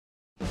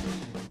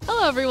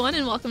Hello, everyone,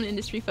 and welcome to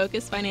Industry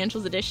Focus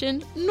Financials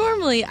Edition.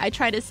 Normally, I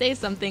try to say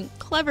something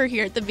clever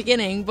here at the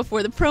beginning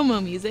before the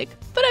promo music,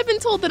 but I've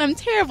been told that I'm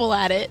terrible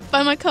at it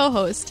by my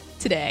co-host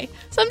today.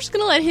 So I'm just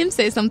going to let him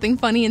say something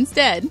funny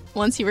instead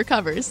once he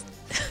recovers.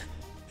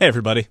 Hey,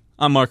 everybody.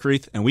 I'm Mark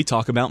Reith, and we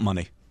talk about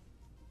money.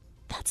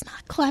 That's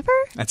not clever?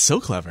 That's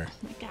so clever.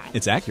 Oh my God.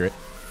 It's accurate.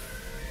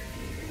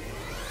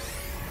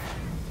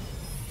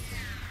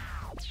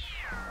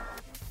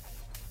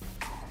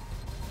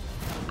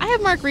 I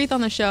have Mark Reith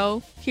on the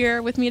show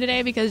here with me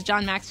today because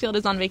John Maxfield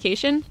is on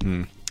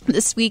vacation.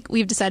 This week,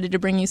 we've decided to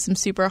bring you some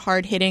super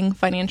hard-hitting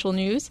financial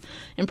news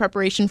in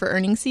preparation for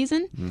earnings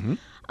season.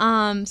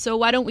 So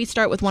why don't we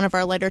start with one of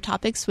our lighter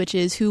topics, which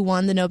is who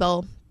won the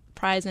Nobel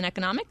Prize in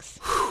Economics?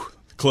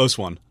 Close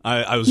one.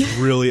 I was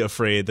really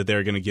afraid that they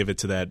were going to give it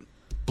to that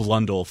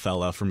Blundell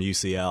fella from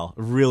UCL.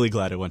 Really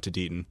glad it went to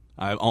Deaton.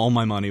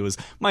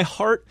 My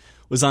heart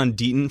was on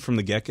Deaton from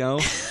the get-go,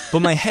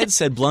 but my head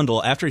said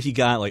Blundell after he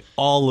got like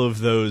all of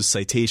those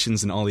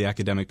citations and all the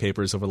academic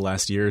papers over the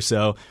last year or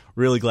so.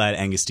 Really glad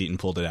Angus Deaton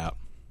pulled it out.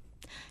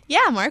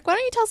 Yeah, Mark, why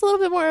don't you tell us a little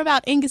bit more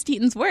about Angus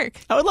Deaton's work?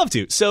 I would love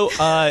to. So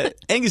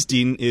Angus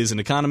Deaton is an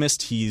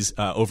economist. He's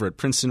over at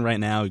Princeton right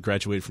now. He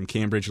graduated from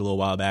Cambridge a little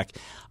while back.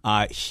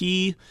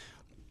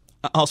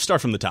 I'll start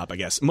from the top, I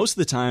guess. Most of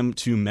the time,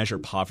 to measure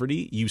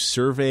poverty, you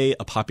survey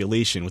a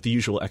population with the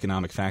usual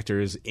economic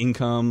factors,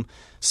 income,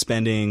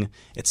 spending,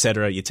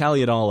 etc. You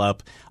tally it all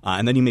up,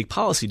 and then you make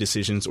policy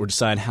decisions or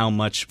decide how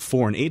much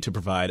foreign aid to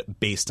provide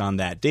based on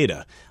that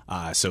data.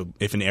 So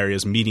if an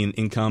area's median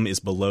income is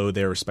below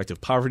their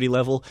respective poverty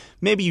level,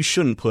 maybe you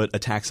shouldn't put a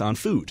tax on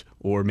food,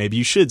 or maybe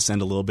you should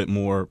send a little bit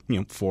more,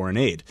 foreign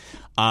aid.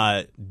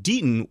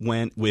 Deaton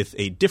went with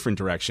a different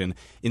direction.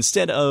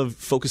 Instead of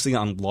focusing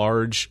on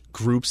large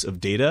groups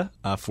of data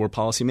for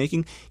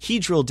policymaking, he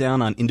drilled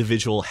down on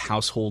individual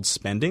household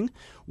spending,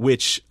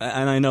 which,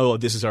 and I know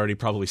this is already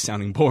probably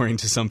sounding boring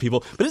to some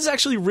people, but it's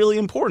actually really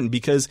important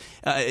because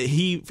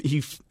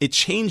it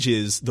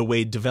changes the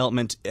way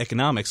development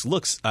economics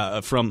looks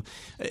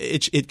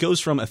it goes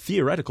from a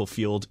theoretical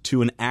field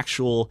to an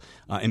actual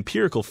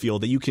empirical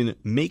field that you can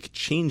make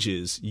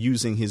changes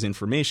using his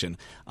information.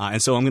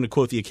 And so I'm going to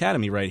quote the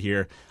Academy right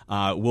here.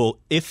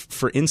 If,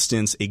 for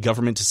instance, a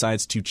government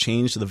decides to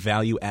change the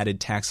value-added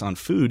tax on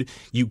food,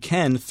 you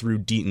can, through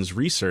Deaton's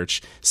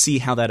research, see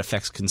how that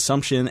affects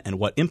consumption and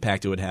what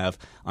impact it would have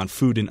on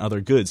food and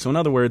other goods. So in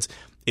other words,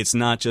 it's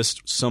not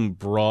just some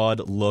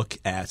broad look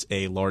at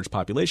a large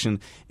population.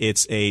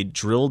 It's a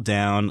drilled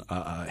down,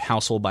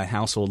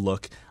 household-by-household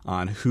look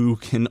on who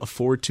can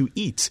afford to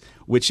eat,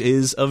 which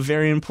is a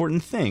very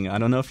important thing. I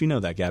don't know if you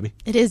know that, Gabby.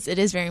 It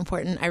is very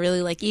important. I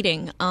really like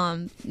eating.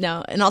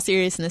 No, in all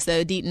seriousness,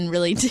 though, Deaton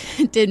really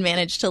did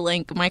manage to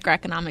link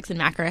microeconomics and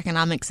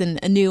macroeconomics in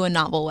a new and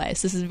novel way.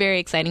 So this is very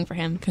exciting for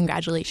him.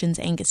 Congratulations,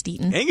 Angus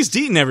Deaton. Angus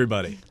Deaton,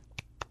 everybody.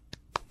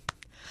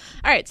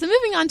 All right, so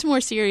moving on to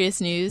more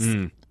serious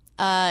news.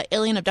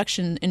 Alien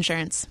abduction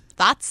insurance.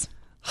 Thoughts?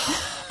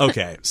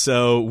 Okay,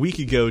 so we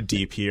could go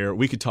deep here.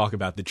 We could talk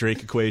about the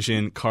Drake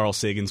equation, Carl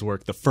Sagan's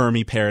work, the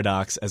Fermi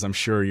paradox, as I'm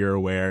sure you're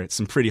aware. It's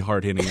some pretty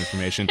hard-hitting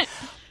information.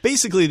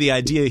 Basically, the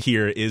idea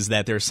here is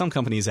that there are some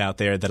companies out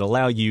there that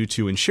allow you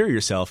to insure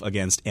yourself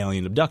against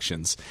alien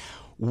abductions,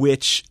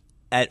 which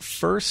at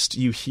first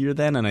you hear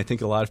that, and I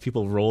think a lot of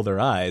people roll their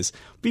eyes.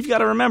 But you've got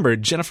to remember,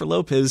 Jennifer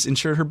Lopez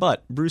insured her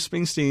butt. Bruce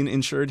Springsteen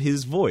insured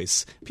his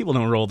voice. People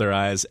don't roll their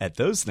eyes at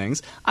those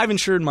things. I've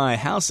insured my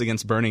house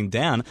against burning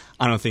down.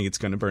 I don't think it's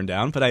going to burn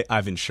down, but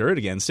I've insured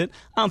against it.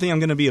 I don't think I'm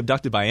going to be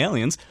abducted by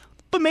aliens.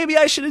 But maybe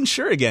I should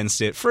insure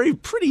against it for a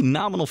pretty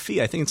nominal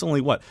fee. I think it's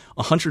only,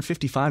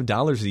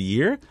 $155 a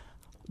year?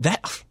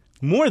 That...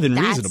 More than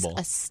reasonable.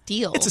 That's a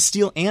steal. It's a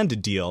steal and a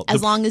deal.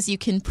 As long as you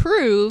can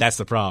prove that's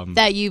the problem.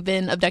 That you've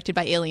been abducted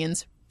by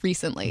aliens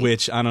recently.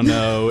 Which I don't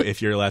know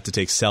if you're allowed to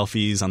take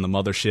selfies on the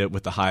mothership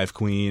with the Hive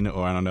Queen,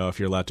 or I don't know if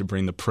you're allowed to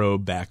bring the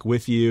probe back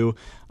with you.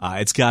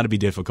 It's got to be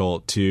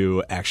difficult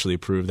to actually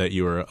prove that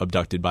you were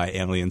abducted by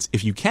aliens.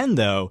 If you can,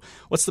 though,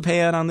 what's the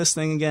payout on this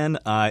thing again?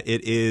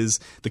 It is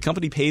the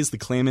company pays the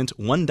claimant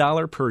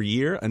 $1 per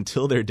year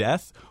until their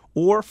death,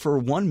 or for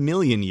 1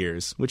 million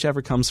years,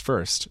 whichever comes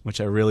first,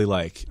 which I really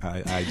like.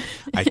 I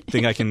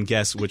think I can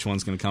guess which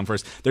one's going to come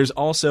first. There's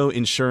also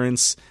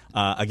insurance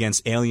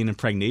against alien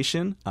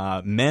impregnation.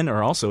 Men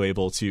are also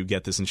able to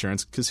get this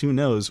insurance because who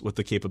knows what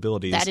the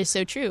capabilities that is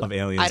so true. Of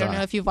aliens I don't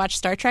know if you've watched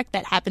Star Trek.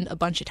 That happened a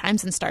bunch of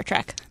times in Star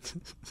Trek.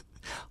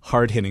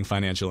 Hard-hitting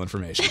financial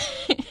information.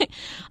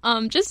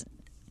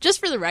 Just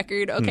for the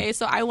record, okay,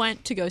 so I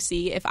went to go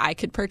see if I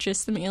could purchase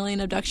some alien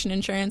abduction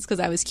insurance because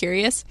I was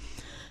curious.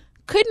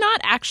 Could not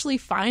actually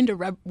find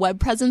a web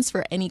presence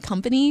for any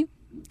company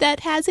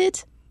that has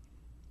it,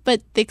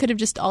 but they could have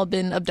just all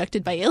been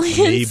abducted by aliens.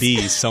 Maybe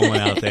someone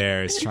out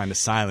there is trying to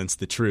silence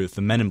the truth.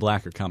 The Men in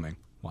Black are coming.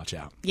 Watch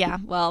out. Yeah,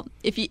 well,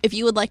 if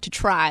you would like to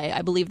try,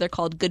 I believe they're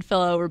called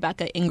Goodfellow,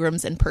 Rebecca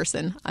Ingram's in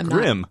person. I'm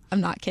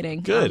not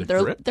kidding. Good.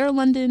 They're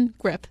London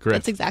Grip. Grip.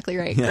 That's exactly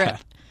right. Yeah. Grip.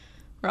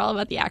 We're all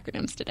about the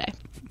acronyms today.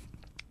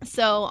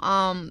 So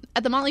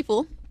at the Motley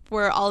Fool,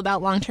 we're all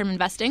about long-term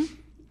investing.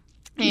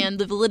 And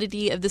the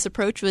validity of this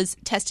approach was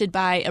tested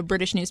by a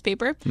British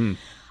newspaper.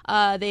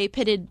 They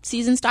pitted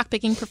seasoned stock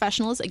picking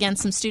professionals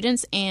against some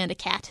students and a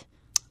cat.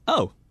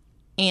 Oh.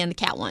 And the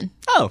cat won.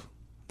 Oh.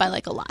 By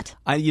like a lot.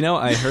 I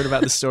heard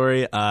about this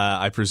story.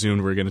 I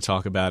presumed we were going to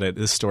talk about it.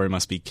 This story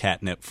must be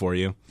catnip for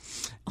you.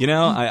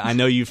 I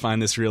know you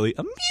find this really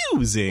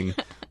amusing,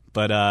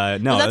 but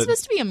no. Was that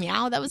supposed to be a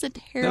meow? That was a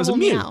terrible that was a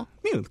mew. meow.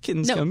 Mew.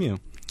 Kittens go mew.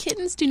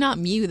 Kittens do not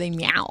mew, they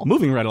meow.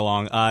 Moving right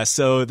along.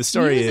 So the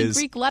story Mew is a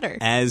Greek letter.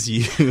 As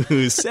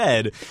you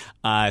said,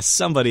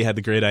 somebody had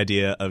the great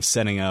idea of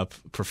setting up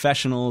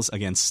professionals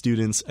against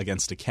students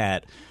against a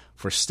cat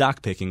for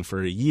stock picking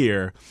for a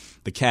year.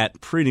 The cat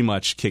pretty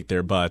much kicked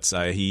their butts.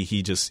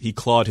 He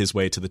clawed his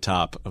way to the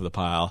top of the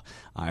pile.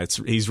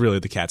 He's really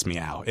the cat's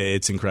meow.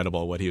 It's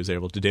incredible what he was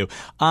able to do.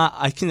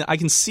 I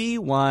can see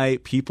why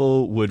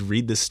people would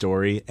read this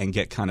story and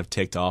get kind of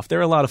ticked off. There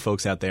are a lot of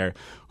folks out there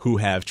who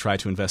have tried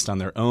to invest on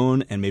their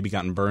own and maybe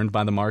gotten burned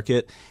by the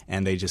market,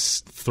 and they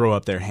just throw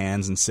up their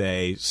hands and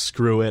say,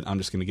 screw it, I'm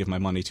just going to give my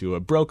money to a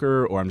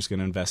broker, or I'm just going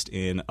to invest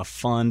in a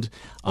fund.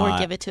 Or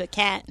give it to a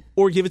cat.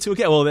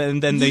 Well,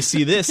 then they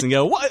see this and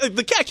go, what?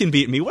 The cat can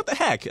beat me. What the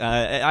heck?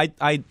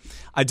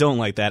 I don't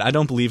like that. I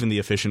don't believe in the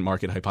efficient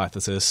market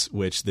hypothesis,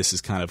 which this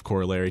is kind of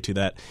corollary to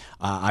that.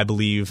 I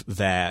believe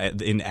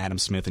that in Adam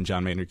Smith and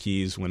John Maynard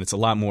Keynes, when it's a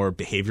lot more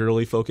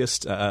behaviorally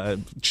focused,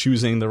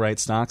 choosing the right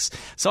stocks.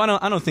 So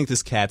I don't think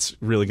this cat's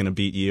really going to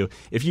beat you.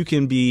 If you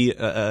can be,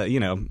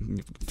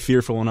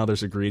 fearful when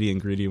others are greedy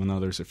and greedy when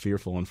others are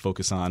fearful, and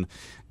focus on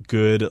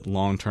good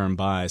long-term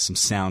buys, some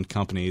sound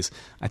companies,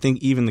 I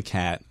think even the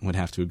cat would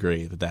have to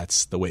agree that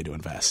that's the way to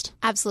invest.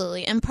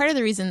 Absolutely. And part of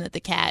the reason that the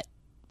cat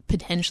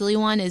potentially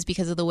won is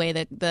because of the way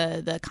that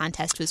the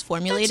contest was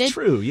formulated. That's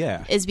true,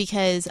 yeah. Is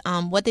because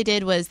what they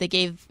did was they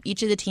gave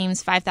each of the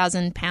teams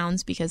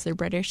 £5,000 because they're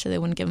British, so they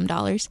wouldn't give them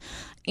dollars.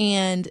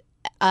 And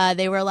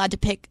they were allowed to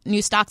pick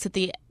new stocks at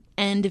the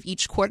end of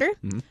each quarter.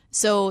 Mm-hmm.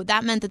 So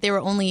that meant that they were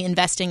only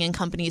investing in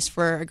companies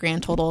for a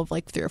grand total of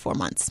like 3 or 4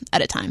 months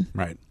at a time.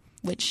 Right.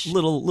 Which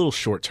little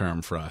short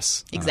term for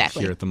us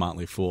exactly here at the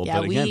Motley Fool.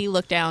 Yeah, but again, we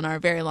look down our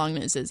very long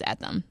noses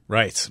at them.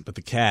 Right, but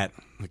the cat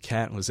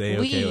was A-okay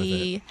with it.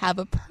 We have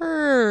a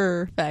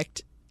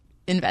perfect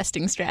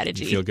investing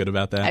strategy. You feel good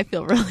about that? I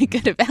feel really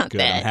good about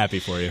good. that. I'm happy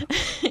for you.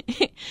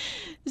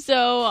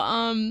 So,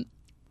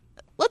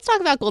 let's talk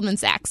about Goldman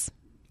Sachs.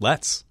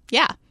 Let's.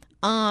 Yeah.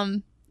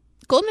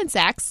 Goldman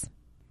Sachs,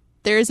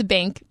 there is a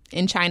bank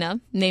in China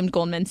named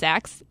Goldman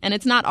Sachs, and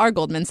it's not our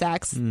Goldman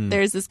Sachs.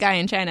 There's this guy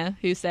in China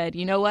who said,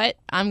 you know what?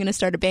 I'm going to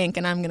start a bank,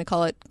 and I'm going to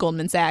call it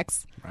Goldman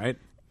Sachs. Right.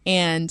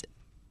 And,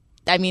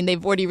 I mean,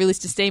 they've already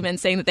released a statement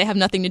saying that they have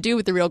nothing to do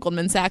with the real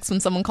Goldman Sachs when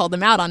someone called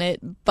them out on it,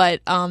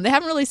 but they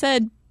haven't really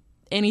said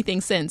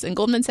anything since. And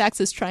Goldman Sachs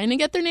is trying to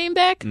get their name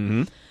back.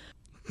 Mm-hmm.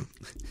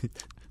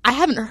 I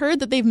haven't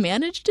heard that they've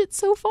managed it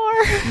so far.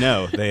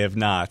 No, they have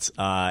not.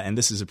 And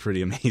this is a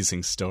pretty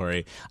amazing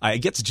story. It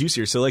gets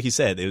juicier. So like you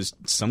said, it was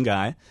some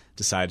guy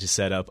decided to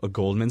set up a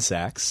Goldman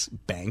Sachs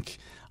bank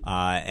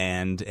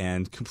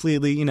and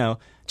completely,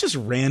 just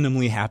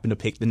randomly happened to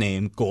pick the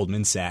name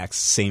Goldman Sachs.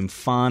 Same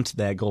font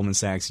that Goldman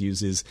Sachs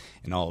uses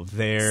in all of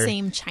their...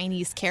 Same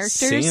Chinese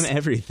characters. Same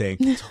everything.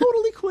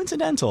 Totally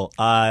coincidental.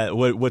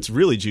 What's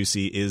really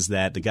juicy is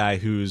that the guy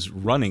who's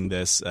running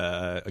this,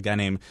 a guy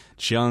named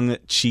Chung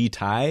Chi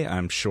Tai,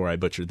 I'm sure I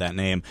butchered that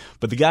name,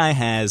 but the guy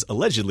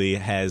allegedly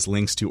has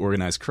links to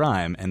organized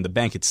crime, and the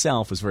bank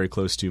itself was very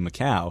close to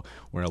Macau,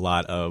 where a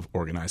lot of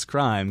organized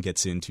crime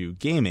gets into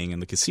gaming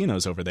and the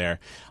casinos over there.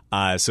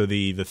 So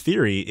the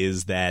theory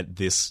is that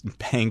this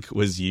bank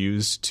was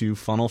used to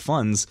funnel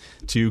funds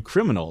to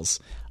criminals,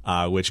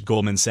 which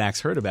Goldman Sachs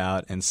heard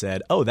about and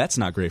said, oh, that's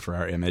not great for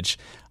our image.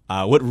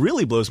 What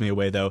really blows me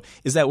away, though,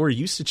 is that we're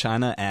used to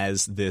China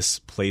as this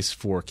place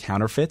for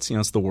counterfeits.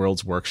 It's the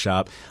world's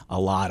workshop. A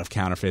lot of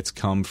counterfeits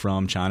come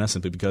from China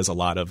simply because a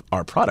lot of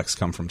our products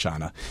come from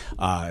China,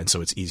 and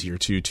so it's easier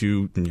to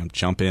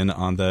jump in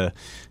on the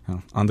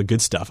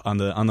good stuff, on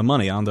the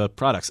money, on the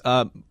products.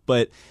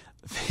 But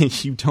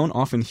you don't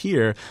often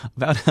hear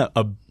about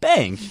a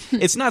bank.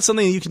 It's not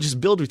something you can just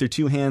build with your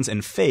 2 hands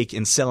and fake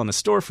and sell in a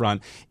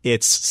storefront.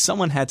 It's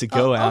someone had to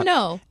go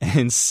out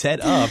and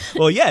set up.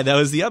 Well, yeah, that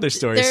was the other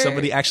story.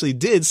 Somebody actually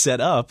did set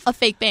up a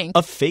fake bank.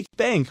 A fake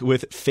bank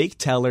with fake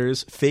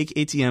tellers, fake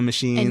ATM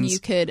machines. And you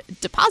could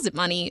deposit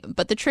money,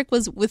 but the trick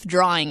was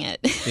withdrawing it.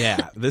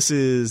 Yeah,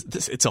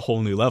 it's a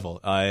whole new level.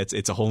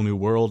 It's a whole new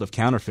world of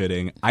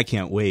counterfeiting. I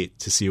can't wait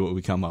to see what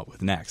we come up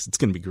with next. It's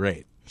going to be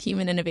great.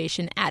 Human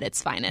innovation at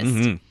its finest.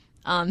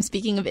 Mm-hmm.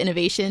 Speaking of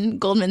innovation,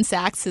 Goldman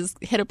Sachs has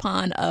hit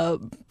upon a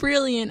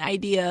brilliant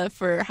idea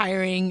for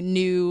hiring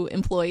new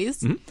employees.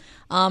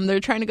 Mm-hmm. They're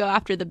trying to go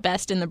after the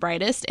best and the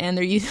brightest, and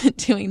they're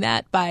doing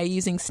that by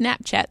using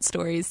Snapchat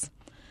stories.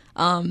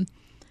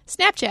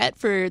 Snapchat,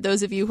 for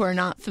those of you who are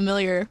not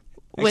familiar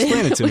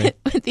with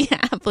the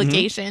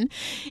application,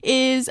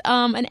 is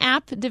an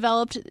app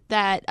developed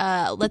that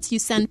lets you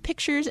send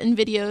pictures and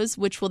videos,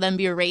 which will then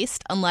be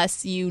erased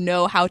unless you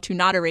know how to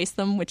not erase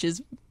them, which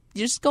is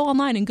you just go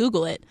online and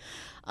Google it.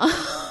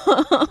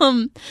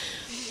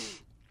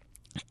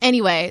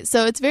 Anyway,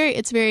 so it's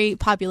very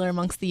popular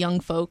amongst the young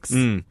folks.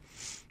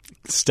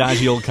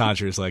 Stodgy old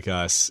codgers like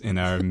us in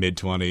our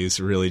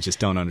mid-20s really just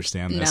don't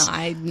understand this. No,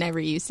 I never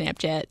use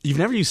Snapchat. You've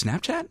never used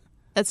Snapchat?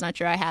 That's not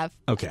true. I have.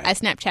 Okay. I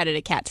Snapchatted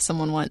a cat to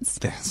someone once.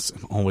 That's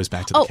always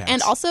back to the cats.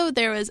 And also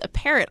there was a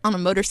parrot on a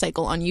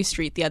motorcycle on U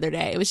Street the other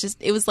day.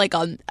 It was like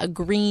a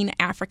green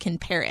African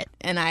parrot,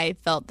 and I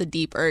felt the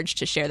deep urge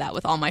to share that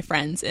with all my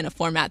friends in a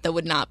format that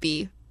would not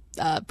be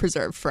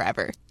preserved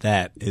forever.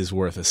 That is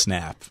worth a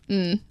snap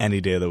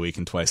any day of the week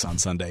and twice on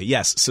Sunday.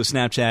 Yes, so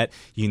Snapchat,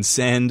 you can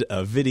send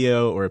a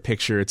video or a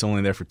picture. It's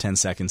only there for 10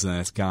 seconds and then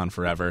it's gone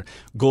forever.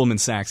 Goldman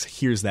Sachs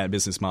hears that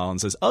business model and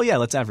says, oh yeah,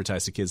 let's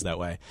advertise to kids that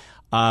way.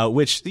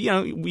 Which,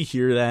 we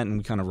hear that and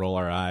we kind of roll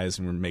our eyes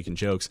and we're making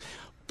jokes.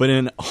 But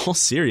in all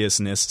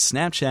seriousness,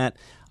 Snapchat,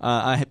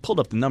 I had pulled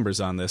up the numbers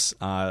on this.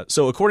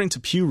 So according to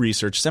Pew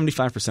Research,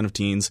 75% of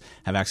teens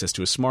have access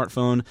to a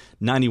smartphone.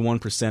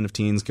 91% of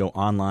teens go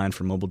online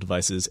for mobile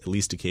devices at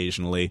least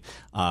occasionally.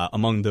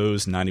 Among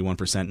those 91%,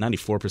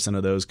 94%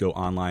 of those go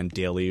online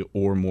daily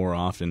or more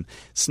often.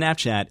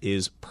 Snapchat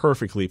is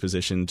perfectly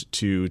positioned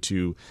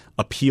to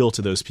appeal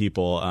to those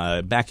people.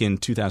 Back in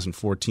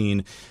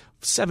 2014,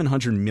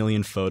 700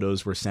 million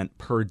photos were sent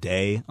per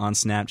day on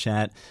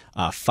Snapchat,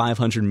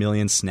 500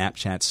 million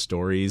Snapchat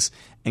stories.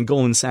 And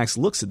Goldman Sachs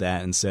looks at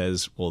that and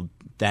says, well,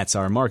 that's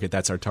our market.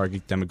 That's our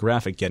target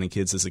demographic, getting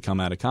kids as they come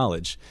out of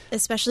college.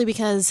 Especially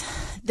because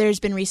there's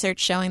been research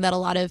showing that a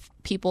lot of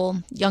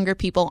people, younger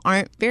people,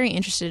 aren't very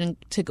interested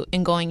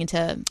in going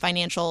into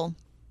financial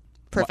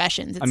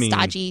professions. It's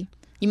stodgy.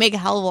 You make a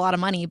hell of a lot of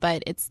money,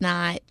 but it's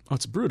not. Oh,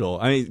 it's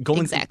brutal.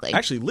 Exactly.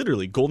 Actually,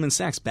 literally, Goldman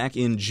Sachs back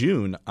in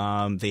June,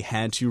 they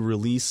had to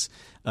release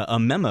a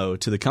memo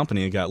to the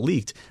company. It got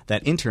leaked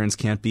that interns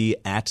can't be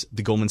at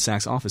the Goldman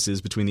Sachs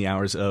offices between the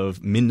hours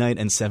of midnight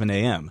and 7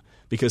 a.m.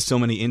 because so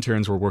many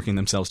interns were working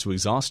themselves to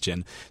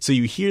exhaustion. So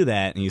you hear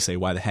that and you say,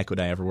 why the heck would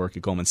I ever work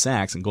at Goldman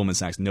Sachs? And Goldman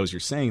Sachs knows you're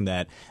saying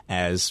that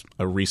as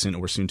a recent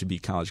or soon-to-be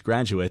college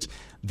graduate.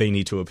 They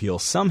need to appeal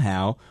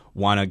somehow.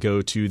 Want to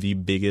go to the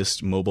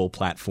biggest mobile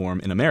platform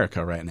in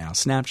America right now,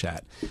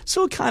 Snapchat.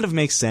 So it kind of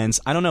makes sense.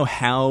 I don't know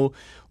how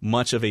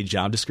much of a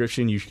job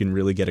description you can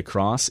really get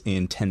across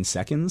in 10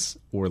 seconds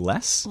or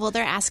less. Well,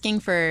 they're asking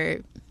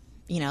for,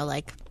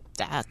 like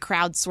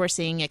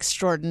crowdsourcing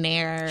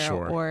extraordinaire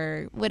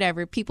or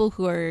whatever. People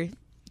who are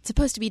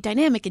supposed to be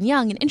dynamic and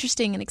young and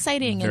interesting and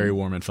exciting. Very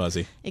warm and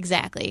fuzzy.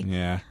 Exactly.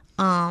 Yeah.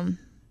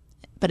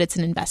 But it's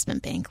an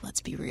investment bank. Let's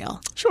be real.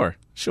 Sure.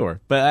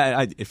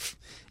 But if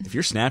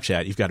you're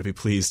Snapchat, you've got to be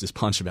pleased as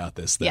punch about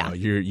this, though. Yeah.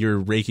 You're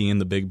raking in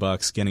the big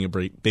bucks, getting a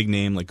big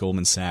name like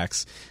Goldman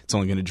Sachs. It's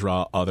only going to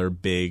draw other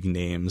big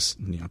names,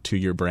 to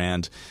your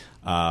brand.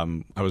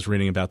 I was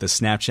reading about this.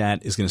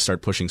 Snapchat is going to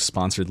start pushing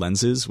sponsored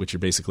lenses, which are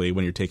basically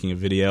when you're taking a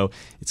video,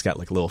 it's got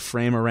like a little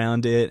frame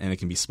around it, and it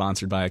can be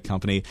sponsored by a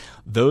company.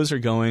 Those are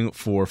going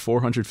for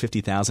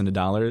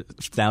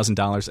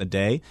 $450,000 a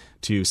day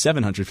to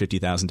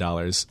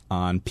 $750,000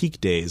 on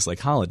peak days like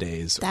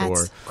holidays.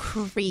 That's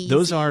crazy.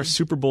 Those are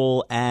Super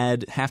Bowl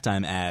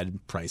halftime ad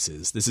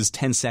prices. This is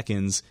 10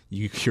 seconds.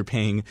 You're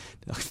paying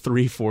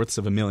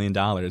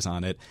 $750,000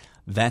 on it.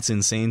 That's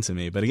insane to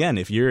me. But again,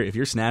 if you're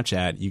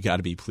Snapchat, you got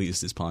to be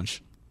pleased as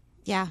punch.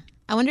 Yeah.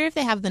 I wonder if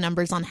they have the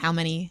numbers on how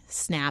many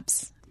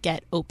snaps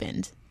get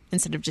opened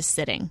instead of just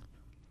sitting.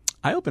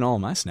 I open all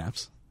of my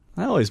snaps.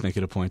 I always make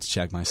it a point to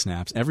check my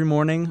snaps. Every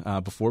morning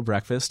before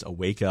breakfast, I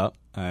wake up.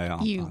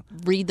 You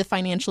read the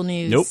financial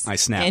news. Nope, I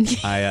snap.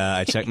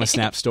 I check my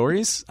Snap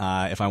stories.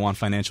 If I want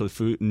financial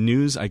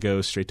news, I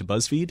go straight to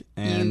BuzzFeed,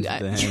 and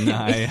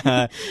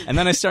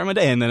then I start my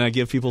day, and then I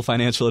give people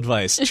financial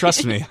advice.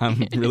 Trust me,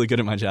 I'm really good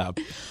at my job.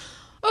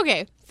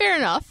 Okay, fair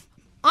enough.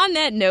 On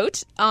that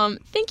note,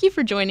 thank you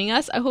for joining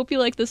us. I hope you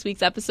liked this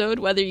week's episode,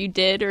 whether you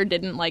did or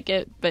didn't like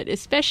it. But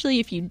especially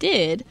if you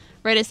did,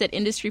 write us at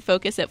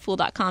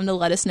industryfocus@fool.com to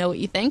let us know what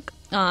you think.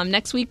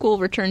 Next week, we'll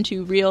return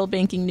to real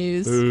banking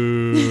news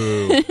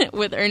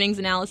with earnings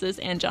analysis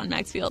and John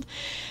Maxfield.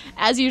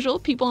 As usual,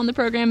 people on the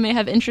program may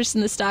have interest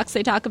in the stocks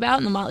they talk about,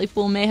 and the Motley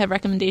Fool may have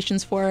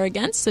recommendations for or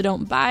against, so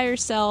don't buy or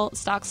sell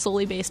stocks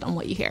solely based on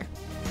what you hear.